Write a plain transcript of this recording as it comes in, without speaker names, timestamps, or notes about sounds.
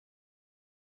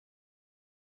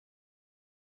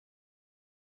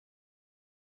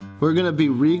we're going to be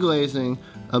reglazing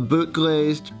a boot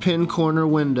glazed pin corner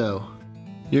window.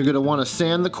 You're going to want to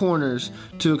sand the corners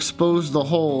to expose the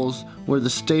holes where the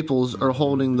staples are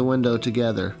holding the window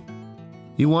together.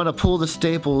 You want to pull the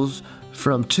staples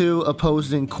from two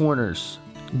opposing corners.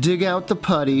 Dig out the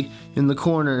putty in the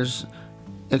corners,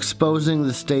 exposing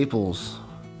the staples.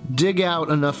 Dig out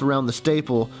enough around the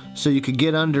staple so you could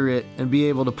get under it and be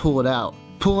able to pull it out.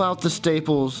 Pull out the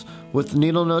staples with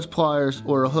needle nose pliers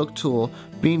or a hook tool,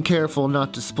 being careful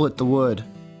not to split the wood.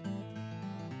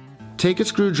 Take a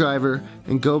screwdriver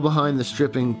and go behind the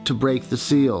stripping to break the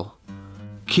seal.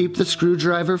 Keep the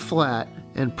screwdriver flat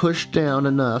and push down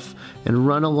enough and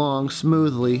run along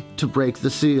smoothly to break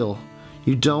the seal.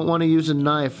 You don't want to use a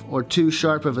knife or too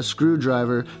sharp of a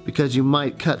screwdriver because you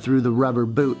might cut through the rubber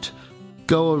boot.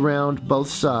 Go around both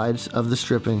sides of the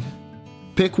stripping.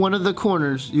 Pick one of the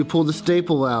corners, you pull the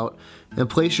staple out and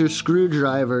place your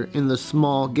screwdriver in the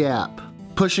small gap.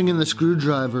 Pushing in the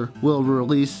screwdriver will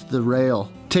release the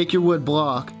rail. Take your wood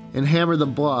block and hammer the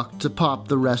block to pop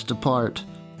the rest apart.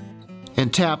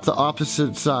 And tap the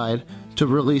opposite side to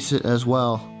release it as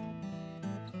well.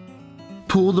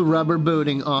 Pull the rubber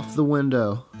booting off the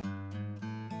window.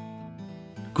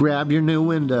 Grab your new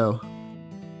window.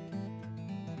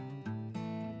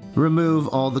 Remove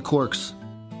all the corks.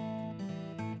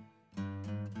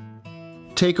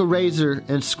 Take a razor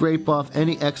and scrape off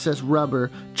any excess rubber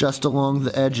just along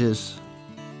the edges.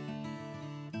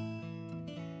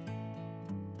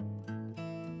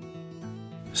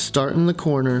 Start in the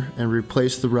corner and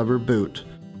replace the rubber boot.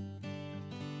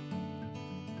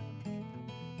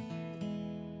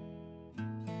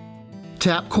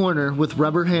 Tap corner with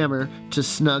rubber hammer to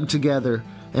snug together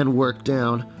and work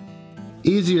down.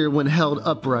 Easier when held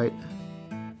upright.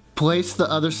 Place the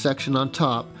other section on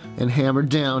top and hammer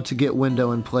down to get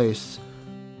window in place.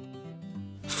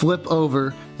 Flip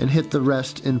over and hit the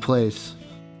rest in place.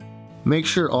 Make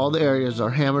sure all the areas are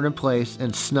hammered in place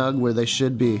and snug where they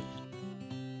should be.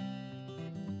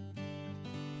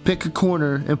 Pick a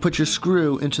corner and put your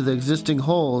screw into the existing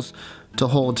holes to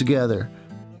hold together.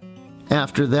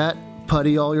 After that,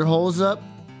 putty all your holes up,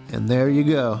 and there you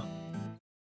go.